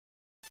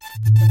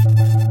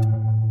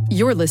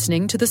You're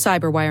listening to the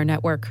Cyberwire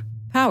Network,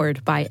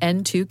 powered by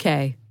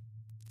N2K.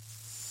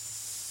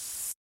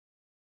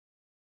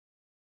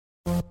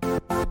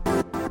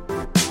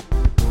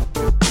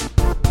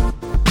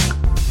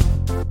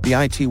 The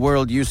IT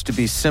world used to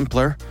be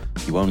simpler.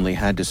 You only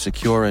had to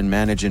secure and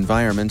manage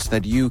environments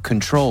that you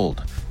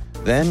controlled.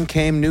 Then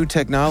came new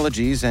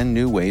technologies and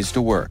new ways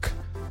to work.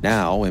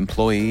 Now,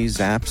 employees,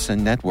 apps,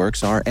 and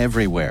networks are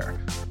everywhere.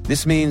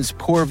 This means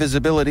poor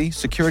visibility,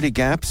 security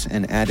gaps,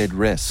 and added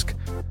risk.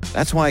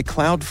 That's why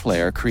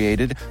Cloudflare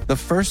created the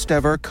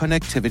first-ever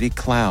connectivity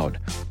cloud.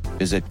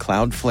 Visit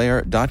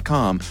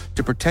cloudflare.com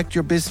to protect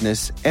your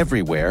business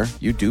everywhere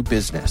you do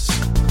business.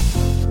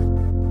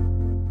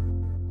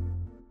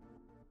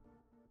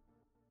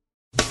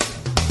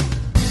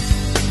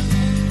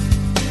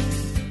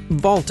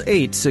 Vault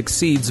 8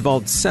 succeeds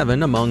Vault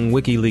 7 among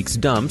WikiLeaks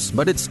dumps,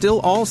 but it's still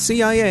all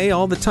CIA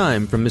all the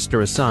time from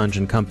Mr. Assange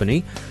and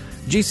company.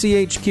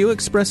 GCHQ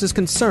expresses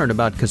concern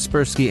about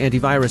Kaspersky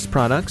antivirus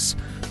products.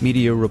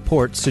 Media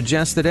reports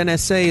suggest that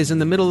NSA is in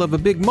the middle of a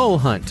big mole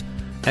hunt.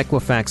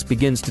 Equifax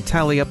begins to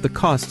tally up the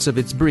costs of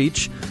its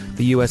breach.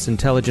 The U.S.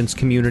 intelligence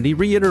community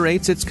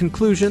reiterates its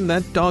conclusion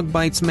that dog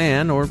bites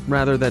man, or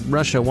rather that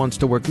Russia wants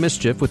to work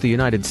mischief with the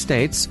United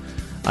States.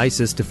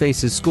 ISIS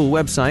defaces school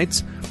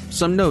websites,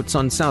 some notes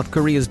on South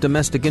Korea's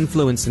domestic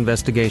influence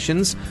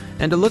investigations,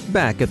 and a look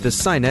back at the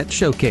Cynet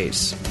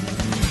showcase.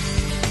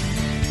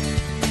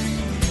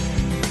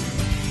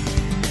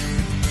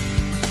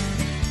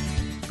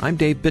 I'm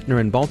Dave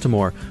Bittner in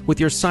Baltimore with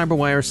your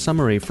CyberWire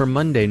summary for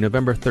Monday,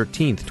 November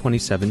 13th,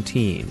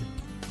 2017.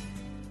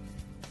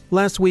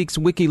 Last week's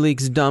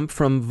WikiLeaks dump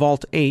from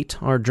Vault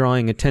 8 are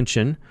drawing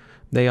attention.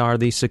 They are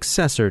the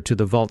successor to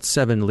the Vault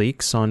 7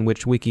 leaks, on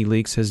which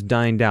WikiLeaks has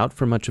dined out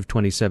for much of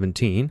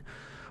 2017.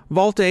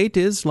 Vault 8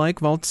 is, like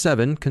Vault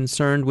 7,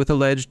 concerned with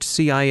alleged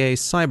CIA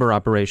cyber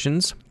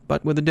operations,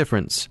 but with a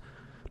difference.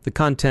 The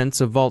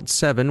contents of Vault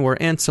 7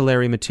 were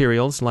ancillary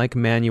materials like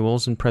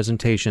manuals and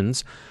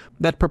presentations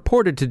that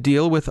purported to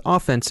deal with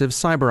offensive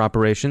cyber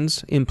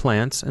operations,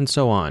 implants, and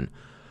so on.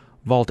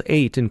 Vault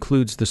 8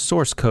 includes the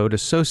source code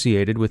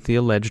associated with the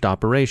alleged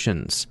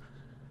operations.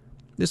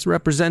 This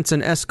represents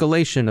an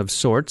escalation of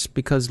sorts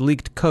because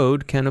leaked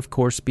code can of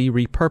course be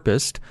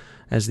repurposed,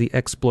 as the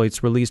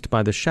exploits released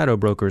by the shadow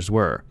brokers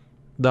were.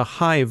 The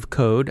Hive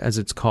code, as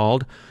it's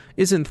called,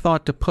 isn't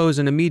thought to pose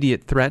an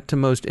immediate threat to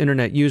most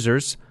Internet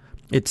users.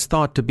 It's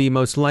thought to be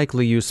most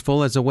likely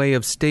useful as a way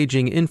of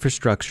staging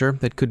infrastructure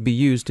that could be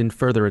used in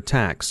further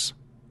attacks.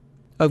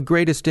 Of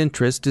greatest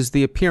interest is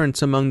the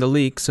appearance among the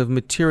leaks of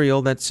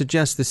material that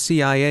suggests the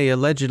CIA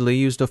allegedly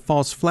used a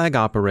false flag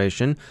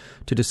operation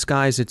to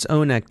disguise its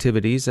own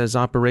activities as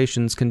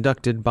operations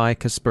conducted by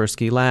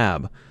Kaspersky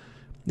Lab.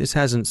 This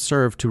hasn't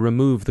served to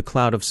remove the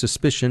cloud of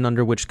suspicion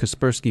under which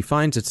Kaspersky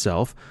finds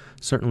itself,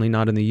 certainly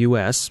not in the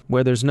U.S.,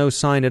 where there's no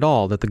sign at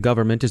all that the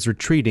government is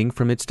retreating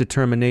from its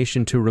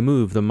determination to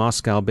remove the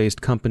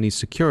Moscow-based company's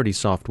security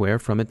software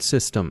from its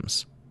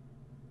systems.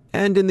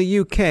 And in the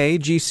UK,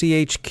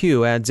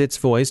 GCHQ adds its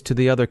voice to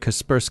the other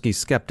Kaspersky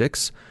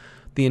skeptics.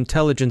 The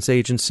intelligence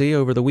agency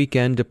over the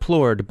weekend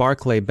deplored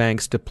Barclay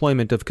Bank's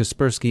deployment of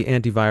Kaspersky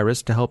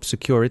antivirus to help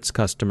secure its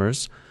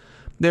customers.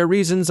 Their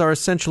reasons are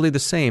essentially the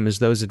same as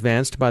those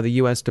advanced by the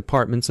U.S.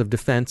 Departments of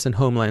Defense and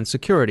Homeland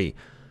Security.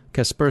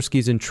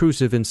 Kaspersky's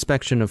intrusive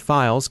inspection of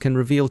files can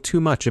reveal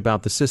too much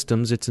about the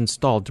systems it's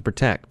installed to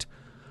protect.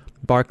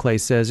 Barclay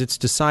says it's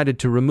decided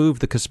to remove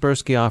the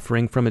Kaspersky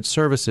offering from its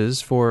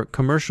services for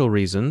commercial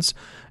reasons,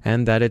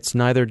 and that it's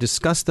neither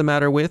discussed the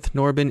matter with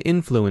nor been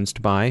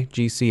influenced by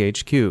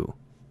GCHQ.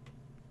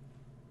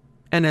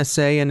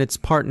 NSA and its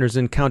partners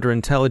in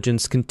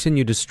counterintelligence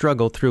continue to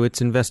struggle through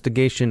its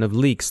investigation of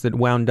leaks that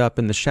wound up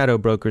in the shadow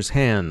brokers'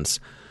 hands.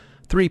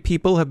 3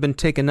 people have been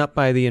taken up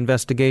by the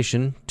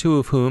investigation, 2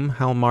 of whom,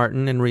 Hal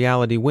Martin and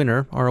Reality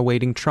Winner, are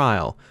awaiting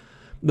trial.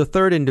 The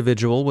third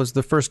individual was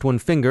the first one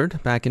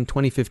fingered back in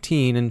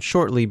 2015 and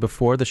shortly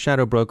before the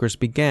shadow brokers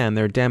began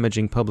their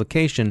damaging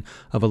publication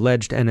of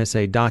alleged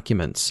NSA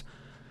documents.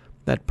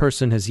 That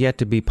person has yet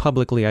to be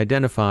publicly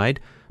identified,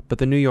 but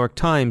the New York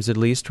Times at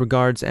least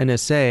regards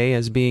NSA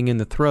as being in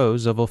the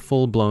throes of a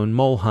full-blown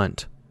mole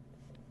hunt.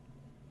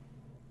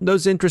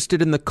 Those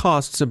interested in the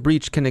costs a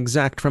breach can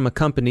exact from a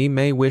company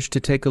may wish to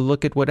take a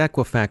look at what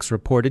Equifax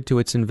reported to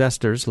its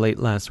investors late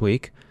last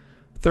week.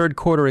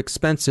 Third-quarter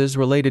expenses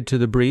related to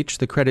the breach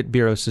the credit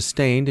bureau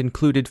sustained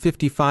included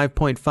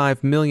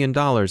 $55.5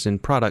 million in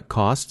product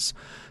costs,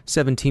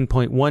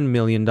 $17.1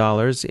 million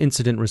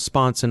incident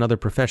response and other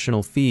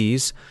professional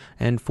fees,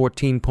 and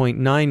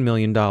 $14.9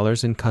 million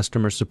in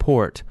customer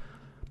support.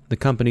 The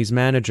company's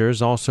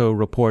managers also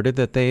reported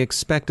that they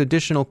expect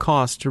additional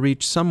costs to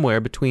reach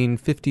somewhere between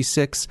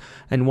 $56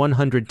 and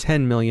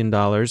 $110 million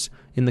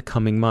in the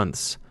coming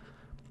months.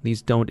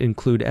 These don't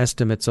include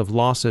estimates of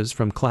losses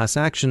from class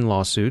action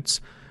lawsuits,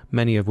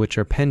 many of which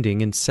are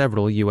pending in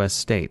several U.S.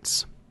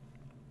 states.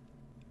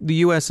 The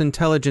U.S.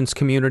 intelligence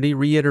community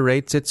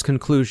reiterates its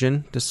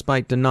conclusion,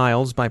 despite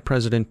denials by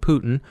President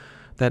Putin,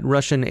 that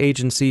Russian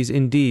agencies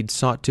indeed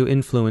sought to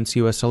influence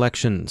U.S.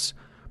 elections.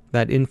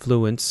 That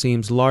influence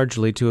seems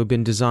largely to have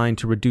been designed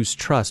to reduce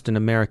trust in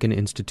American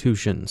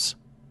institutions.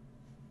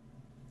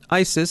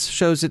 ISIS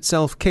shows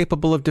itself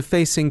capable of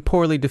defacing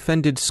poorly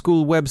defended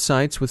school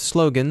websites with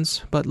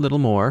slogans, but little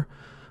more.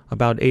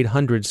 About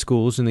 800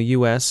 schools in the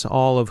U.S.,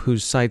 all of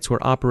whose sites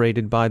were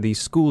operated by the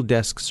School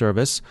Desk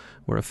Service,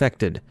 were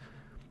affected.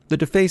 The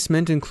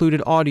defacement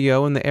included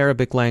audio in the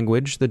Arabic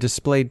language, the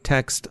displayed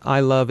text, "I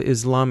love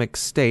Islamic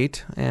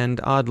State," and,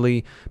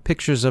 oddly,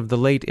 pictures of the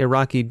late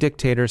Iraqi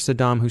dictator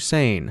Saddam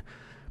Hussein.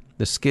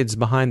 The skids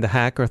behind the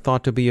hack are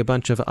thought to be a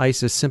bunch of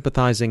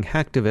ISIS-sympathizing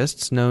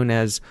hacktivists known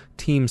as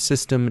Team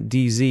System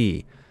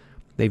DZ.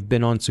 They've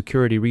been on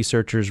security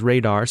researchers'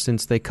 radar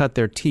since they cut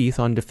their teeth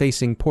on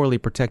defacing poorly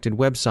protected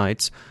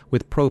websites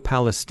with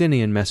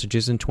pro-Palestinian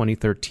messages in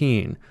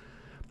 2013.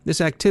 This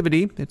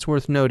activity, it's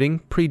worth noting,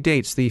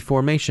 predates the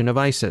formation of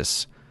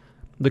ISIS.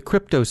 The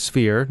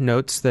Cryptosphere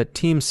notes that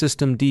Team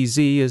System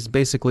DZ is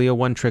basically a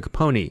one-trick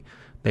pony.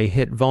 They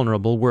hit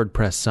vulnerable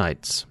WordPress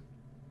sites.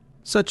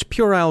 Such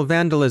puerile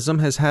vandalism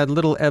has had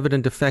little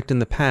evident effect in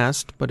the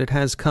past, but it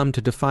has come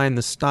to define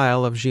the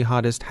style of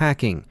jihadist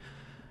hacking.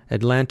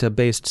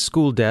 Atlanta-based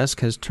School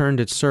Desk has turned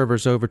its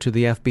servers over to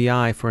the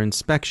FBI for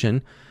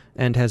inspection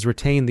and has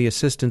retained the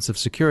assistance of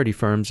security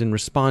firms in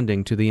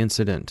responding to the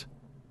incident.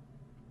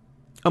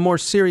 A more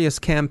serious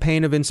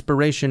campaign of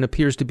inspiration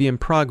appears to be in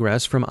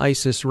progress from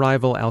ISIS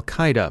rival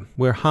al-Qaeda,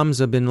 where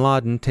Hamza bin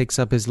Laden takes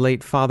up his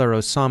late father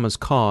Osama's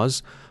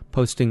cause,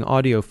 posting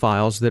audio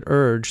files that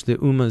urge the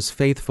Ummah's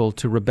faithful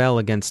to rebel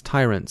against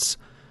tyrants.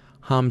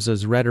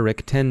 Hamza's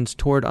rhetoric tends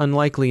toward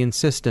unlikely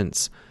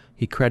insistence.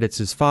 He credits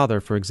his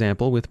father, for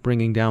example, with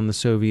bringing down the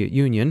Soviet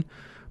Union,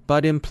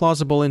 but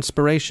implausible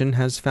inspiration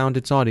has found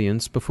its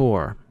audience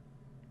before.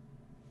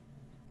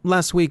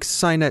 Last week's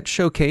SciNet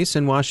Showcase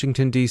in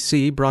Washington,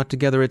 D.C. brought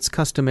together its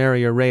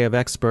customary array of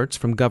experts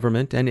from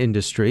government and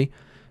industry.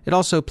 It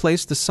also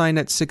placed the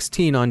SciNet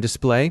 16 on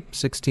display,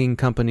 16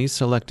 companies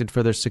selected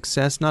for their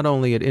success not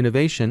only at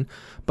innovation,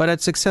 but at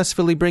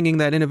successfully bringing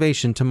that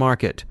innovation to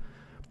market.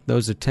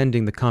 Those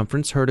attending the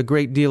conference heard a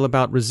great deal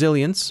about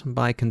resilience,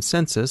 by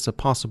consensus a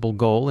possible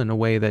goal in a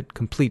way that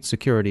complete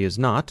security is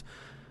not,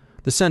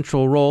 the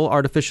central role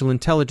artificial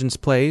intelligence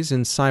plays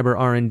in cyber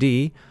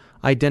R&D,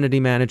 identity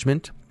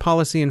management,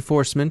 policy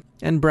enforcement,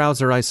 and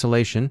browser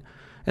isolation,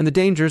 and the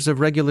dangers of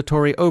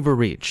regulatory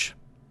overreach.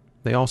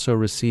 They also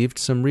received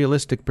some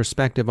realistic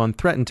perspective on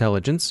threat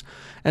intelligence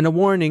and a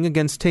warning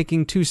against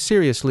taking too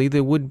seriously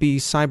the would-be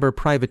cyber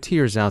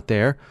privateers out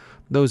there,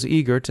 those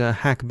eager to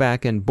hack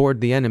back and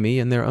board the enemy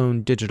in their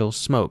own digital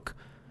smoke.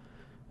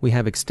 We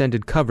have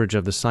extended coverage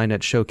of the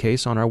SciNet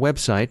Showcase on our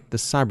website,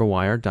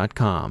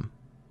 thecyberwire.com.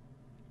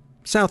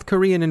 South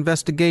Korean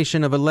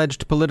investigation of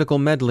alleged political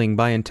meddling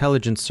by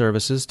intelligence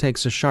services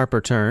takes a sharper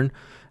turn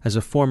as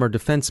a former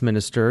defense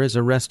minister is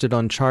arrested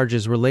on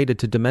charges related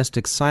to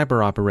domestic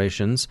cyber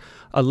operations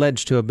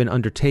alleged to have been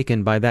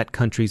undertaken by that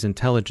country's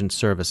intelligence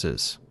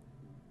services.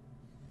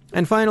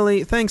 And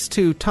finally, thanks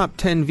to Top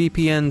 10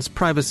 VPN's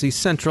Privacy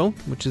Central,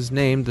 which has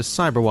named the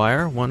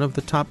CyberWire one of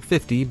the top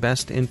 50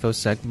 best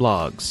InfoSec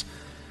blogs.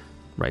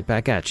 Right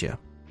back at you.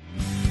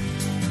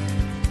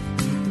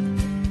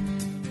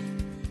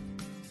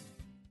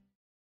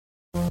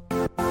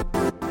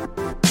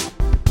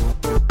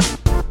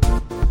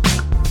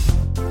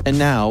 And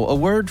now, a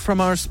word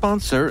from our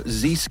sponsor,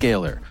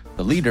 Zscaler,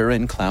 the leader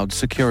in cloud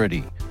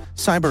security.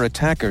 Cyber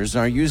attackers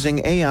are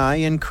using AI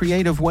in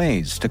creative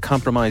ways to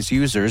compromise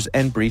users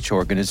and breach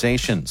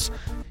organizations.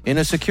 In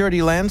a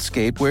security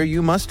landscape where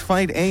you must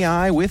fight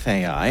AI with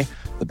AI,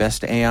 the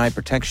best AI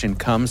protection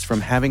comes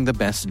from having the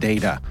best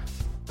data.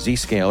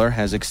 Zscaler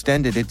has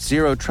extended its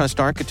zero-trust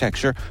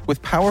architecture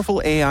with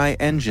powerful AI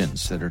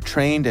engines that are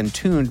trained and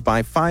tuned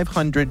by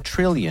 500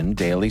 trillion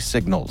daily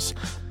signals.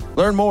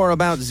 Learn more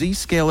about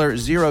Zscaler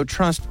Zero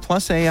Trust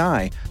Plus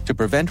AI to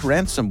prevent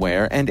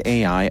ransomware and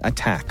AI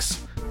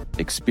attacks.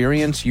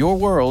 Experience your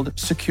world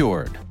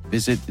secured.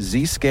 Visit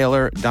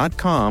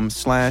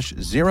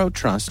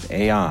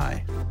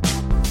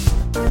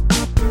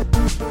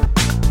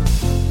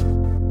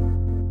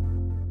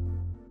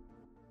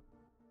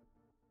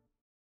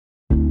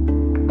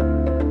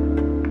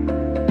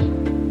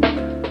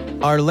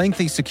Are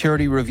lengthy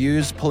security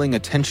reviews pulling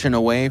attention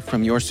away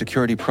from your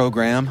security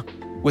program?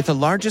 With the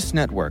largest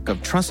network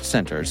of trust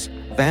centers,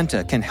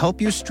 Vanta can help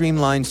you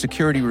streamline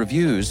security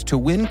reviews to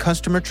win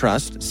customer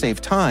trust,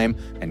 save time,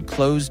 and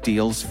close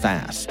deals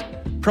fast.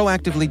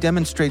 Proactively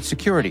demonstrate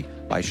security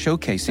by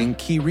showcasing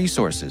key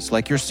resources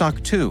like your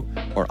SOC 2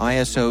 or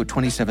ISO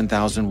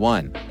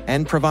 27001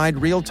 and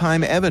provide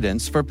real-time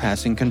evidence for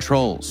passing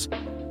controls.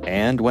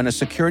 And when a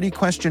security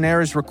questionnaire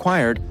is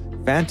required,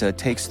 Vanta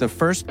takes the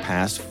first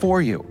pass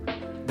for you.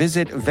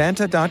 Visit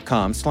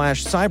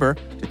vanta.com/cyber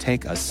to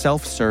take a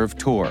self-serve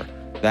tour.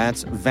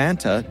 That's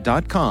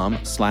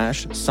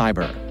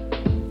vanta.com/cyber.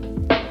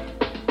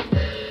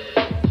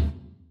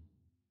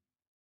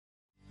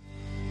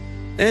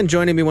 And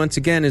joining me once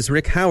again is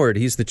Rick Howard.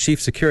 He's the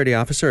Chief Security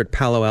Officer at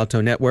Palo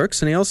Alto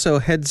Networks, and he also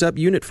heads up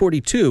Unit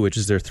 42, which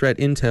is their threat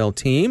intel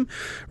team.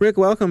 Rick,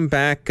 welcome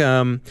back.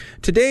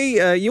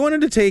 Today, you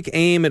wanted to take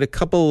aim at a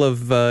couple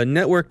of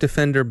Network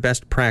Defender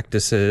best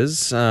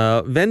practices,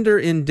 vendor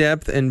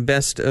in-depth and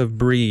best of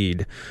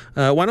breed.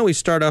 Why don't we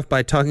start off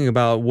by talking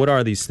about what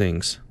are these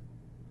things?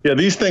 Yeah,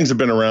 these things have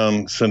been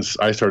around since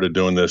I started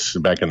doing this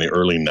back in the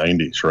early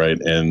 90s, right?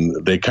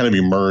 And they kind of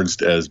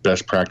emerged as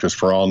best practice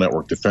for all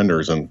network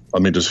defenders. And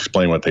let me just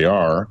explain what they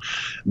are.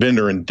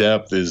 Vendor in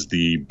depth is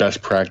the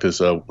best practice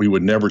of we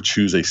would never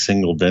choose a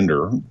single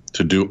vendor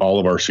to do all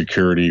of our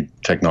security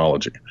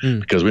technology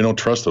because we don't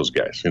trust those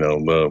guys.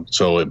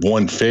 So if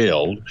one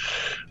failed,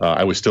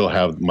 I would still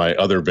have my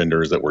other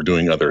vendors that were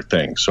doing other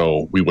things.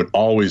 So we would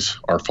always,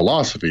 our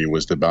philosophy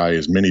was to buy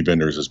as many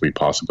vendors as we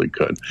possibly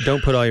could.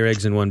 Don't put all your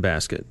eggs in one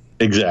basket.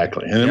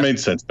 Exactly. And it made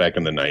sense back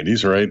in the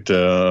 90s,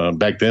 right?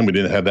 Back then, we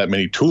didn't have that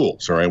many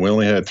tools, all right? We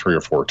only had 3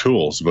 or 4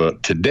 tools.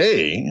 But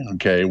today,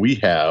 okay, we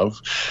have,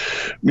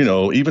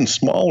 even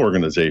small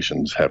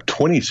organizations have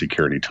 20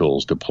 security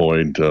tools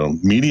deployed.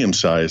 Medium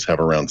size have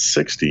around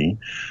 60.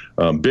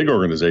 Big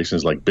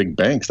organizations like big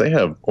banks, they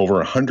have over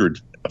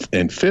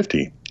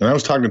 150. And I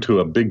was talking to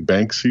a big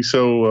bank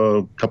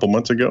CISO a couple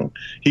months ago.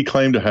 He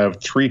claimed to have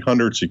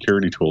 300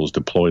 security tools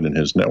deployed in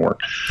his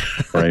network,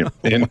 right?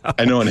 And wow.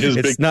 I know in his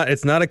it's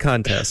not a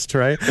contest,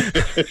 right?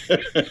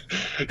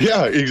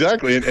 Yeah,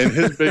 exactly. And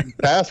his big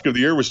task of the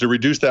year was to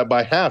reduce that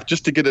by half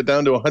just to get it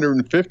down to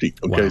 150.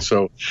 Okay, wow.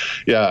 So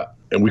yeah,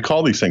 and we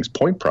call these things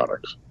point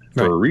products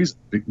for a reason,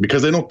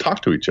 because they don't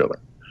talk to each other.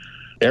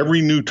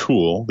 Every new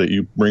tool that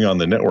you bring on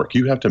the network,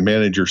 you have to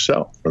manage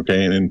yourself,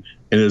 okay? And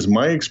it is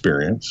my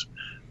experience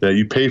that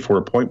you pay for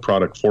a point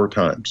product 4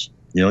 times.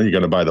 You got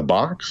to buy the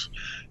box.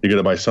 You got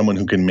to buy someone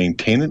who can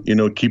maintain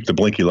it, keep the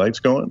blinky lights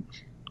going.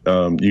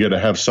 You got to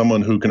have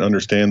someone who can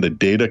understand the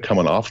data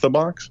coming off the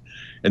box.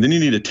 And then you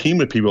need a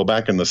team of people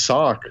back in the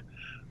SOC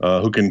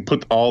who can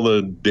put all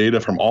the data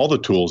from all the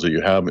tools that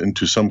you have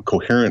into some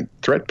coherent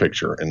threat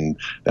picture. And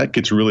that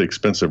gets really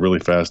expensive really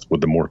fast with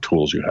the more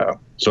tools you have.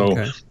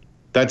 So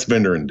that's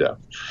vendor in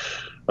depth.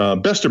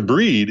 Best of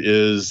breed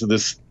is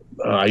this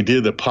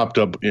idea that popped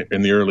up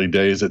in the early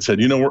days that said,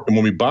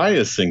 when we buy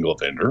a single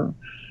vendor,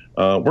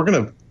 we're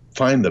going to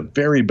find the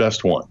very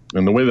best one.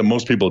 And the way that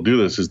most people do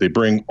this is they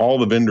bring all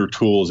the vendor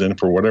tools in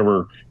for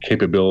whatever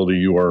capability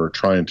you are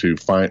trying to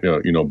find,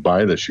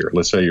 buy this year.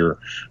 Let's say you're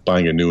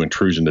buying a new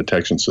intrusion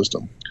detection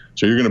system.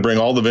 So you're going to bring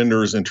all the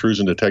vendors'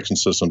 intrusion detection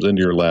systems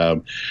into your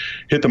lab,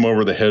 hit them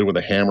over the head with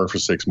a hammer for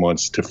 6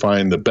 months to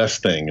find the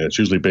best thing. And it's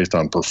usually based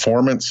on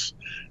performance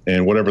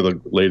and whatever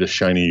the latest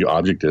shiny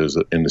object is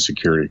in the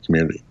security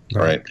community,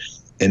 right?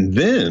 And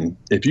then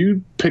if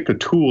you pick a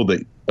tool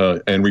that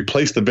and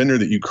replace the vendor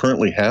that you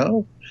currently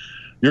have,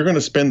 you're going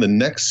to spend the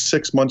next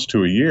 6 months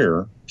to a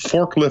year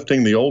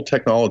forklifting the old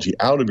technology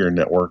out of your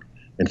network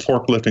and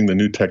forklifting the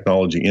new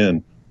technology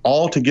in,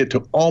 all to get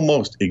to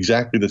almost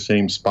exactly the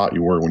same spot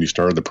you were when you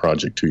started the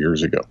project 2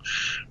 years ago,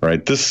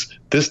 right? This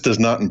does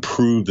not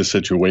improve the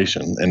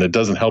situation, and it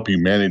doesn't help you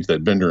manage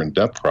that vendor in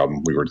depth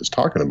problem we were just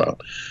talking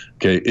about.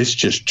 Okay, it's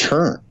just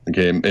churn.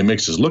 Okay, it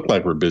makes us look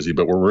like we're busy,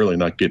 but we're really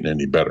not getting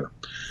any better.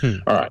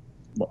 All right.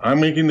 Well, I'm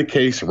making the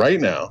case right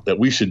now that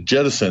we should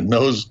jettison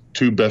those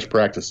 2 best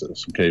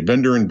practices, okay,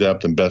 vendor in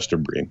depth and best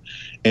of breed,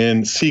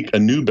 and seek a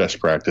new best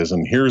practice.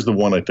 And here's the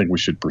one I think we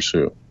should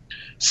pursue.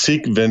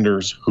 Seek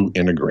vendors who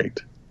integrate.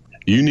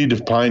 You need to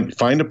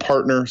find a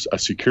partner,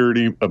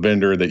 a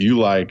vendor that you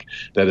like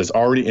that is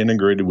already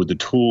integrated with the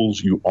tools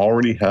you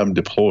already have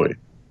deployed.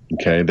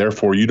 Okay,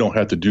 therefore, you don't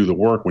have to do the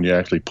work when you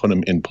actually put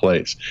them in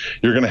place.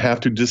 You're going to have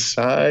to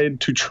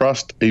decide to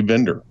trust a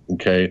vendor,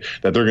 okay,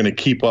 that they're going to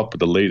keep up with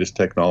the latest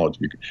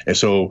technology. And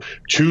so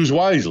choose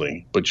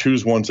wisely, but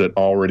choose ones that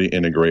already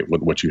integrate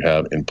with what you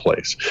have in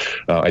place.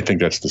 I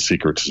think that's the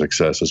secret to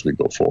success as we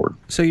go forward.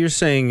 So you're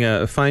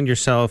saying find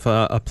yourself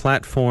a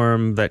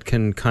platform that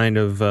can kind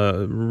of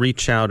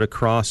reach out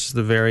across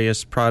the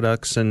various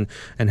products and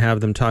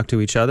have them talk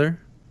to each other?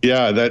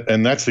 Yeah,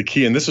 that's the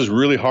key. And this is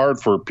really hard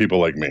for people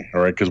like me,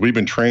 all right, because we've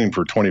been trained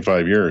for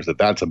 25 years that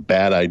that's a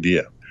bad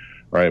idea,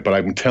 right? But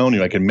I'm telling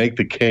you, I can make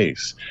the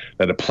case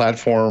that a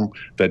platform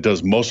that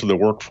does most of the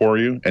work for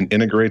you and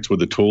integrates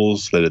with the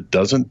tools that it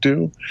doesn't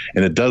do,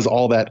 and it does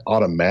all that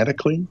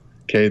automatically,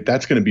 okay,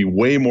 that's going to be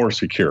way more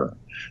secure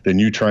than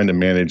you trying to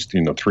manage,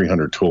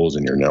 300 tools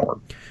in your network.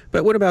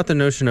 But what about the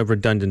notion of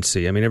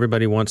redundancy? I mean,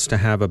 everybody wants to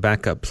have a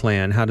backup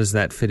plan. How does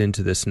that fit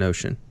into this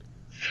notion?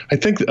 I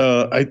think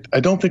I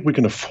don't think we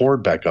can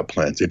afford backup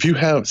plans. If you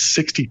have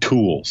 60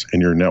 tools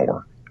in your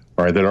network,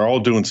 all right, that are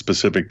all doing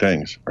specific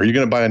things, are you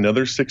going to buy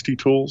another 60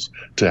 tools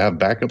to have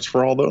backups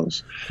for all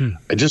those?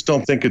 I just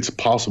don't think it's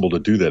possible to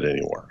do that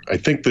anymore. I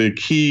think the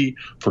key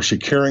for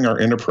securing our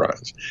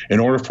enterprise, in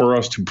order for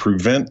us to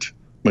prevent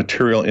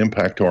material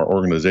impact to our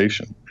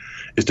organization,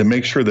 is to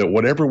make sure that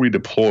whatever we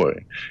deploy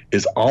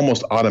is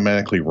almost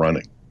automatically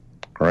running.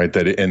 right?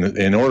 That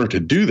in order to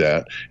do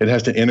that, it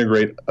has to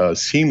integrate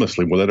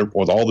seamlessly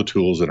with all the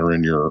tools that are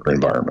in your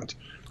environment.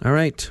 All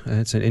right.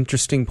 That's an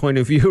interesting point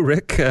of view,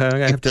 Rick.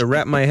 I have to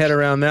wrap my head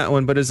around that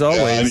one, but as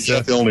always... Yeah, I'm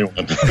not the only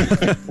one.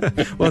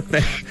 Well,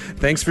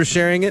 thanks for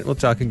sharing it. We'll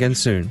talk again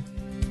soon.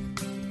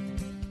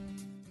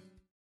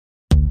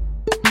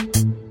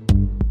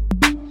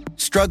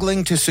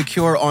 Struggling to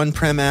secure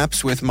on-prem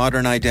apps with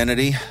modern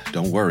identity?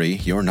 Don't worry,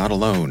 you're not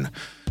alone.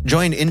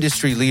 Join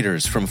industry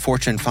leaders from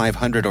Fortune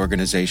 500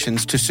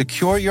 organizations to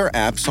secure your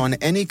apps on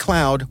any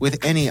cloud with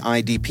any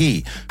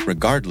IDP,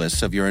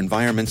 regardless of your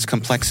environment's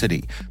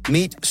complexity.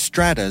 Meet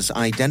Strata's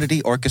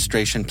identity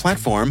orchestration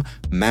platform,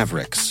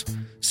 Mavericks.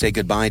 Say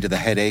goodbye to the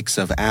headaches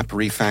of app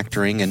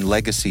refactoring and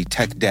legacy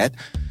tech debt.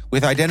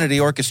 With identity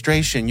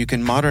orchestration, you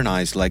can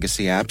modernize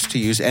legacy apps to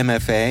use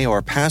MFA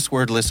or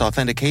passwordless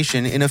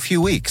authentication in a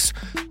few weeks,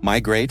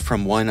 migrate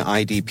from one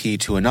IDP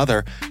to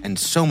another, and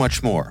so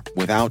much more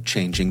without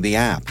changing the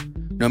app.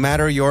 No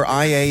matter your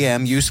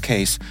IAM use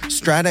case,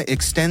 Strata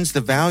extends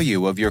the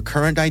value of your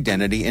current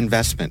identity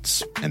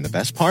investments. And the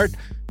best part?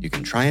 You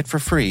can try it for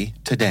free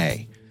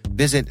today.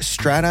 Visit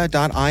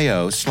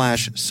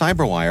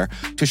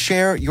strata.io/cyberwire to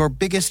share your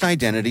biggest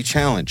identity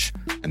challenge,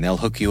 and they'll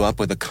hook you up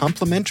with a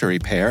complimentary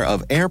pair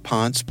of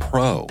AirPods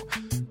Pro.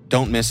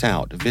 Don't miss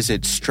out.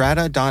 Visit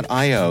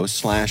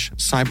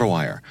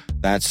strata.io/cyberwire.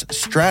 That's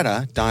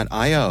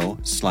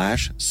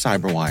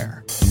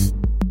strata.io/cyberwire.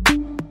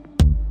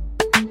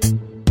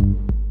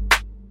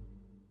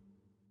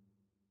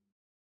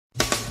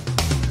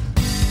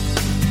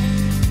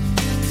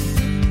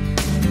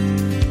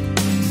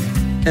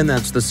 And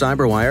that's the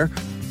Cyberwire.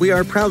 We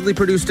are proudly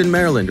produced in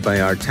Maryland by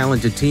our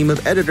talented team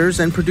of editors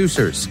and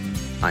producers.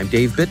 I'm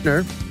Dave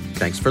Bittner.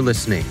 Thanks for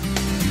listening.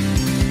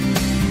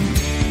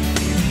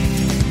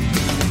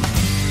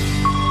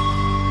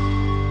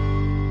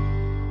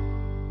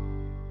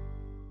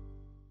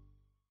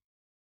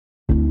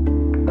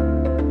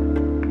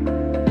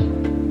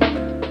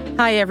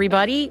 Hi,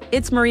 everybody.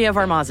 It's Maria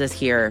Varmazes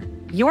here,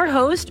 your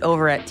host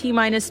over at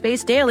T-Minus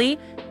Space Daily,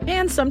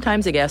 and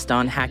sometimes a guest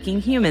on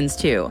Hacking Humans,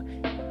 too.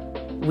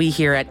 We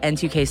here at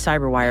N2K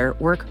Cyberwire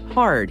work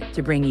hard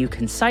to bring you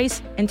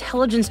concise,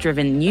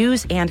 intelligence-driven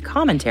news and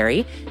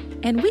commentary,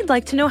 and we'd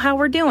like to know how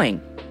we're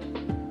doing.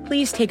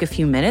 Please take a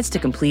few minutes to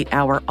complete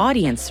our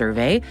audience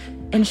survey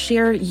and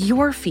share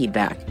your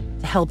feedback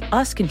to help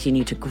us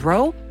continue to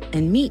grow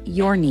and meet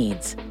your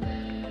needs.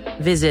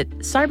 Visit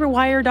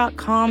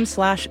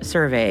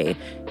cyberwire.com/survey.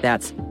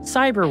 That's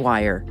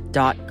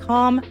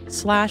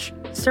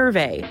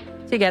cyberwire.com/survey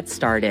to get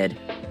started.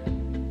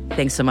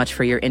 Thanks so much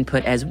for your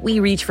input as we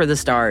reach for the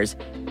stars.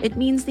 It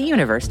means the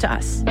universe to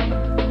us.